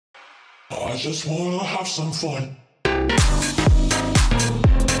I just wanna have some fun.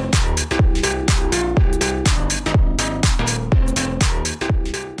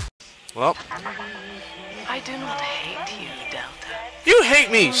 Well. I do not hate you, Delta. You hate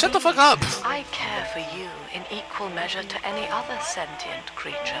me! Shut the fuck up! I care for you in equal measure to any other sentient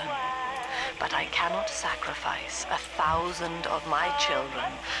creature. But I cannot sacrifice 1,000 of my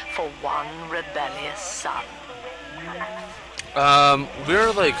children for one rebellious son.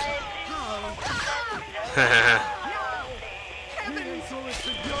 We're like...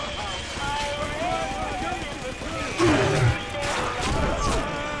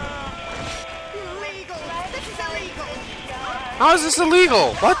 How is this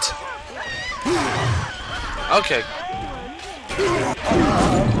illegal? What? Okay.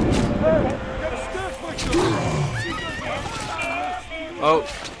 Oh.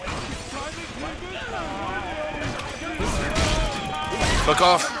 Fuck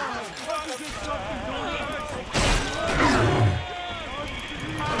off.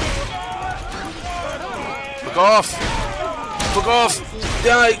 Fuck off. Fuck off.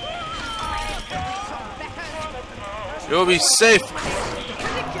 Die. You'll be safe.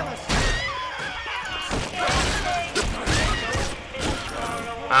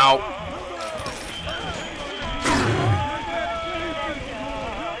 Ow.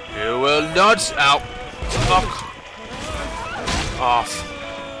 You will not. Ow. Fuck off.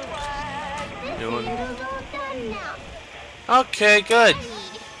 Okay, good.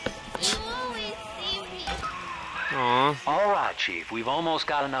 Aww. Alright, Chief, we've almost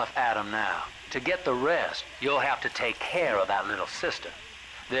got enough Adam now. To get the rest, you'll have to take care of that little sister.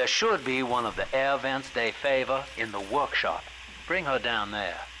 There should be one of the air vents they favor in the workshop. Bring her down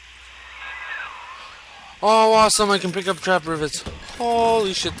there. Oh, awesome, I can pick up trap rivets.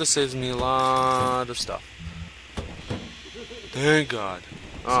 Holy shit, this saves me a lot of stuff. Thank God.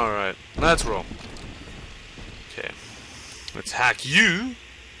 Alright, let's roll. Okay. Let's hack you.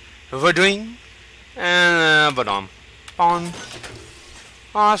 Vadwing. And Vadom. On.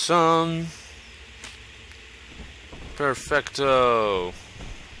 Awesome. Perfecto.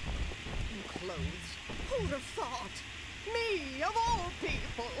 Clothes. Who'd have thought? Me, of all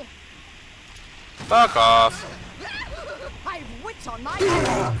people. Fuck off. I've wits on my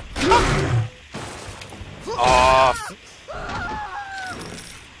head. Off.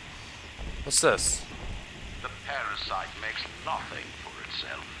 What's this? The parasite makes nothing for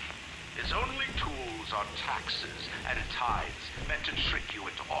itself. Its only tools are taxes and tithes meant to trick you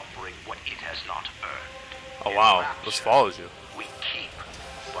into offering what it has not earned. Oh wow, Rapture, this follows you. We keep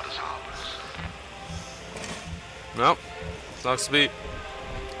what is ours. Nope. Sucks to be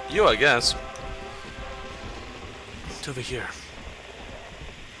you, I guess. It's over here.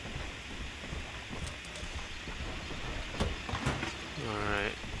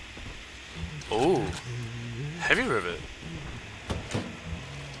 Alright. Oh. Heavy rivet.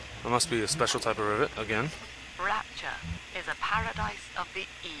 That must be a special type of rivet, again. Rapture is a paradise of the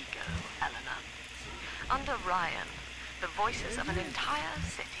ego, Eleanor. Under Ryan, the voices of an entire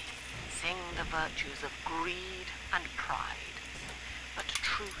city sing the virtues of greed and pride. But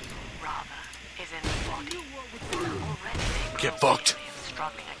truth, rather, is in the body. Already they Get grow fucked. weary of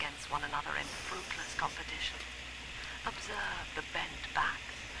struggling against one another in fruitless competition. Observe the bent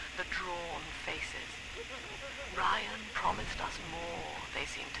backs, the drawn faces. Ryan promised us more, they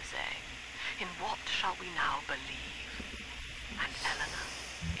seem to say. In what shall we now believe? And Eleanor,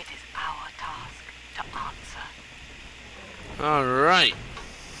 it is our task to answer. Alright.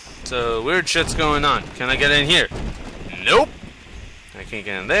 So, weird shit's going on. Can I get in here? Nope. I can't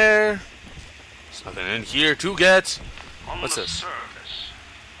get in there. There's nothing in here to get. What's On the this? surface,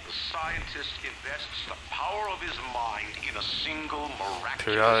 the scientist invests the power of his mind in a single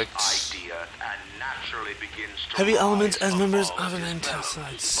miraculous Periodics. idea and naturally begins to Heavy rise elements as members above of an his antagonist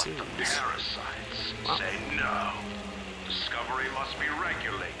fellows. series. But the parasites say no. Discovery must be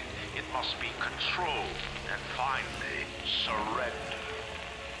regulated. It must be controlled. And finally, surrendered.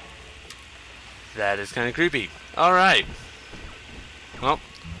 That is kind of creepy. Alright. Well,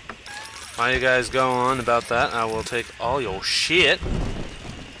 while you guys go on about that, I will take all your shit.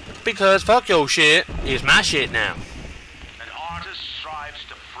 Because fuck your shit is my shit now. An artist strives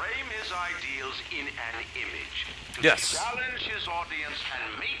to frame his ideals in an image. To Yes. challenge his audience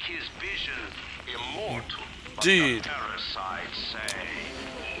and make his vision immortal. But Dude. the parasites say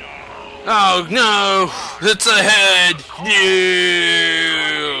no. Oh no! It's a head!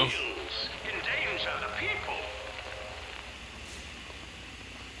 No! Endanger the people.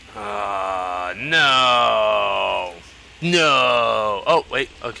 No! No! Oh, wait,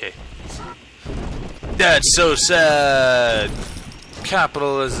 okay. That's so sad!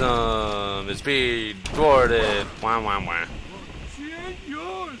 Capitalism is being thwarted. Wah, wah, wah. She ain't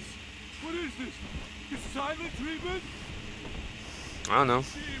yours. What is this? Your silent treatment? I don't know.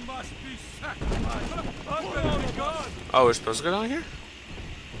 She must be sacrificed. Oh God! Oh, we're supposed to go down here?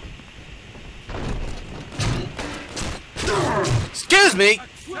 Excuse me!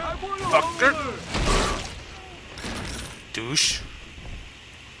 Fucker! Douche.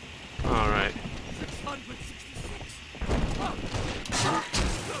 Alright.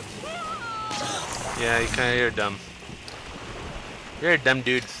 Yeah, you're dumb. You're a dumb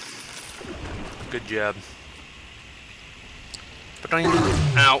dude. Good job.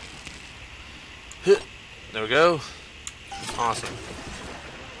 Ow. There we go. Awesome.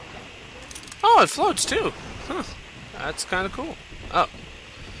 Oh, it floats too. Huh. That's kind of cool. Oh.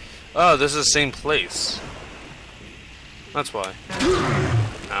 Oh, this is the same place. That's why.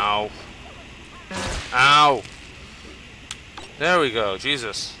 Ow. Ow. There we go.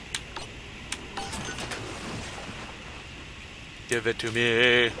 Jesus. Give it to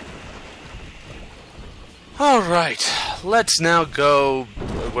me. Alright. Let's now go...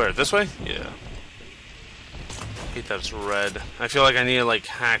 Where? This way? Yeah. I hate that it's red. I feel like I need to, like,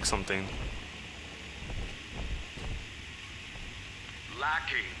 hack something.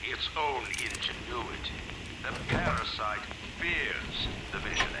 Lacking its own ingenuity, the parasite fears the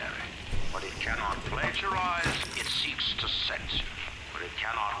visionary. What it cannot plagiarize, it seeks to censor. What it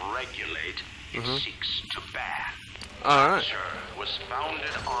cannot regulate, it seeks to ban. Alright. Rapture was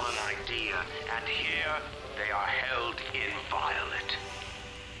founded on an idea, and here they are held inviolate.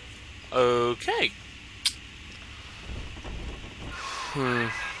 Okay.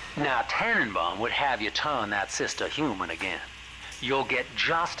 Now, Tannenbaum would have you turn that sister human again. You'll get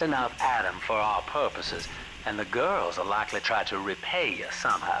just enough Adam for our purposes, and the girls are likely to try to repay you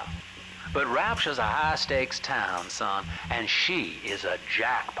somehow. But Rapture's a high-stakes town, son, and she is a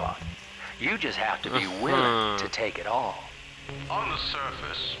jackpot. You just have to be willing to take it all. On the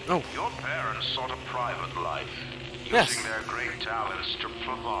surface, your parents sought a private life, using their great talents to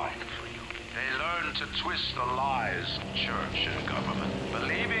provide for you. They learned to twist the lies of church and government,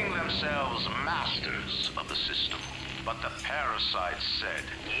 believing themselves masters of the system. But the parasite said,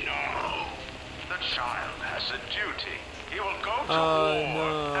 no. The child has a duty. He will go to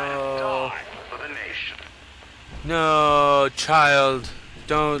war and die for the nation. No, child.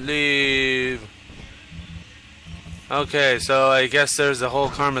 Don't leave. Okay, so I guess there's a whole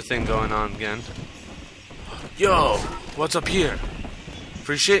karma thing going on again. Yo, what's up here?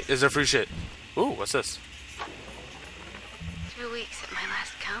 Free shit? Is there free shit? Ooh, what's this? 2 weeks at my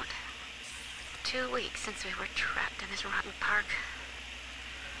last count. 2 weeks since we were trapped in this rotten park.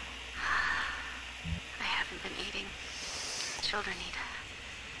 I haven't been eating. Children need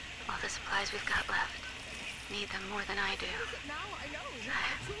all the supplies we've got left. Need them more than I do.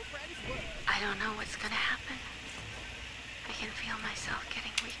 I don't know what's gonna happen. I can feel myself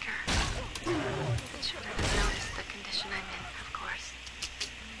getting weaker. The children have noticed the condition I'm in, of course.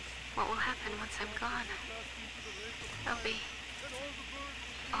 What will happen once I'm gone? They'll be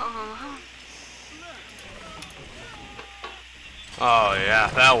all alone. Oh yeah,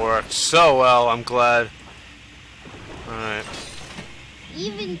 that worked so well. I'm glad. Alright.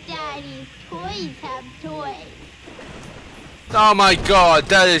 Even Daddy's toys have toys. Oh my god,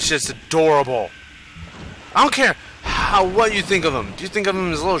 that is just adorable. I don't care what you think of them. Do you think of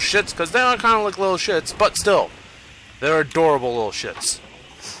them as little shits? Because they are kind of like little shits, but still. They're adorable little shits.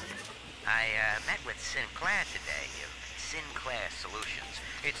 I met with Sinclair today of Sinclair Solutions.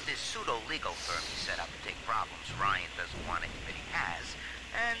 It's this pseudo-legal firm he set up to take problems Ryan doesn't want it, but he has,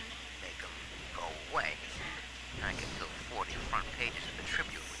 and make them go away. I could fill 40 front pages of the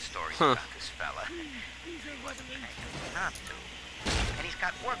Tribune with stories about this fella. He wasn't paying me not to. And he's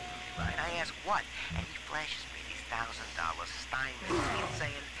got work for me, right? I ask what? And he flashes me these $1,000 Steinmetz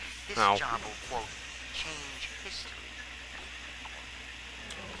saying this job will, quote, change history.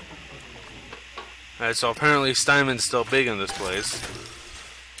 Alright, so apparently Steinman's still big in this place.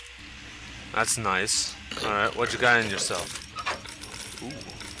 That's nice. Alright, what you got in yourself? Ooh.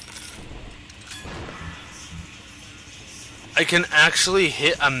 I can actually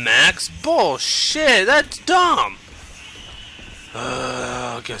hit a max? Bullshit, that's dumb!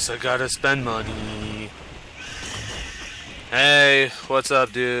 Guess I gotta spend money. Hey, what's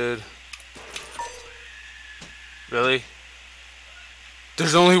up, dude? Really?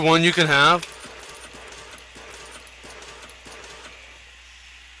 There's only one you can have?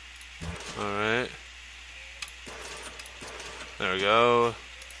 Alright. There we go.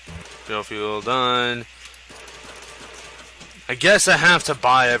 Fuel fuel done. I guess I have to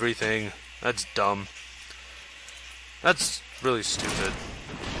buy everything. That's dumb. That's really stupid.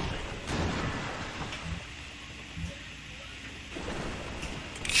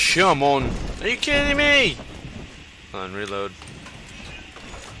 Come on. Are you kidding me? Hold on, reload.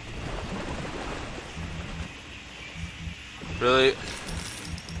 Really?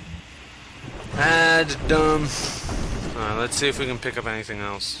 Dumb. Alright, let's see if we can pick up anything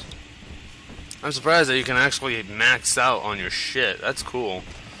else. I'm surprised that you can actually max out on your shit. That's cool.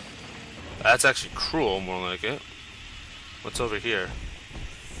 That's actually cruel, more like it. What's over here?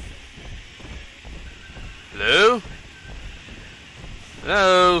 Hello?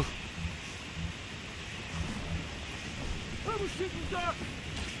 Hello?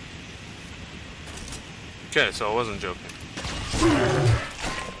 Okay, so I wasn't joking.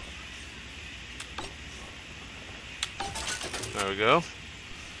 There we go.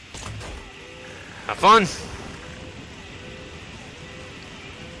 Have fun!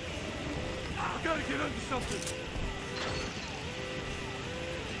 Gotta get under something.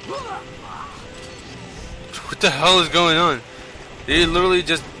 What the hell is going on? Did he literally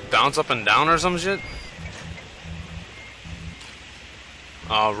just bounce up and down or some shit?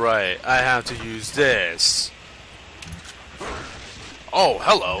 Alright, I have to use this. Oh,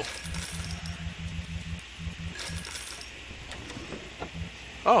 hello.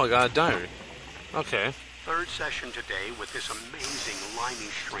 Oh, I got a diary. Okay. Third session today with this amazing limey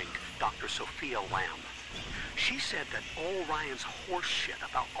shrink, Dr. Sofia Lamb. She said that all Ryan's horse shit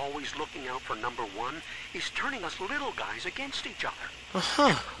about always looking out for number one is turning us little guys against each other.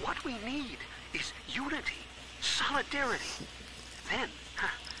 Uh-huh. What we need is unity, solidarity. Then,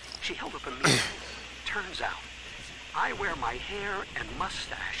 she held up a mirror. Turns out, I wear my hair and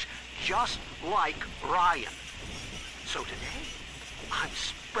mustache just like Ryan. So today, I'm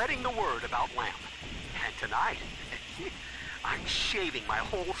spreading the word about Lamb. And tonight, I'm shaving my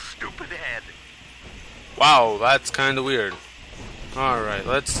whole stupid head. Wow, that's kind of weird. Alright,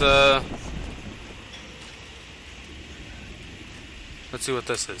 let's see what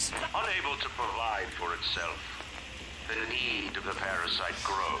this is. Unable to provide for itself, the need of the parasite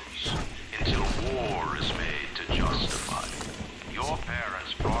grows until war is made to justify. Your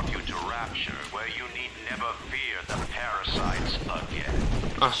parents brought you to Rapture, where you need never fear the parasites again.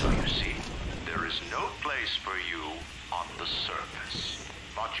 So you see, there is no place for you on the surface.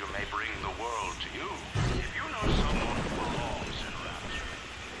 But you may bring the world to you if you know someone who belongs in Rapture.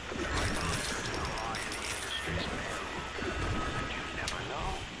 And you never know.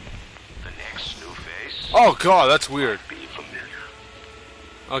 The next new face. Oh god, that's weird. Be familiar.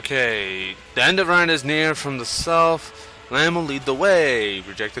 Okay, the end of Ryan is near from the south. Lamb will lead the way.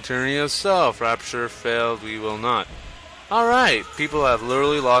 Reject the tyranny of self. Rapture failed, we will not. Alright, people have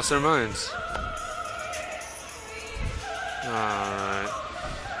literally lost their minds. Alright.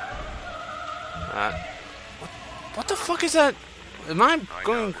 What the fuck is that? Am I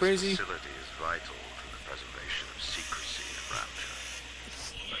going crazy? This facility is vital to the preservation of secrecy in Rapture.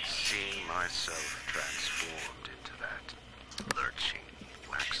 But seeing myself transformed into that lurching,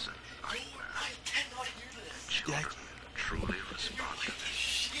 waxen nightmare, children truly respond to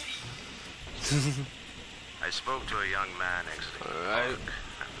this. I spoke to a young man exiting the park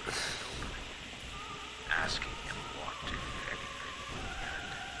after the opening, asking him what to anything, and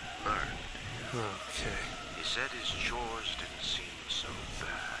learned. Okay. He said his chores didn't seem so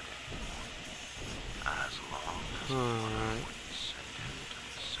bad anymore, as long as the Alright. wouldn't send him to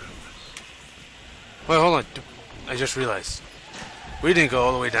the surface. Wait, hold on. I just realized. We didn't go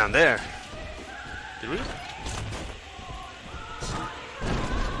all the way down there. Did we?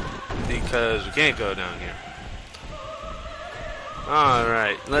 Because we can't go down here.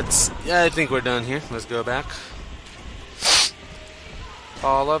 Alright, yeah, I think we're done here. Let's go back.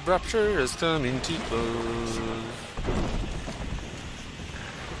 All of Rapture is coming to close.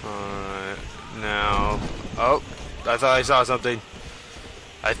 Alright, now. Oh, I thought I saw something.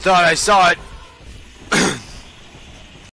 I thought I saw it!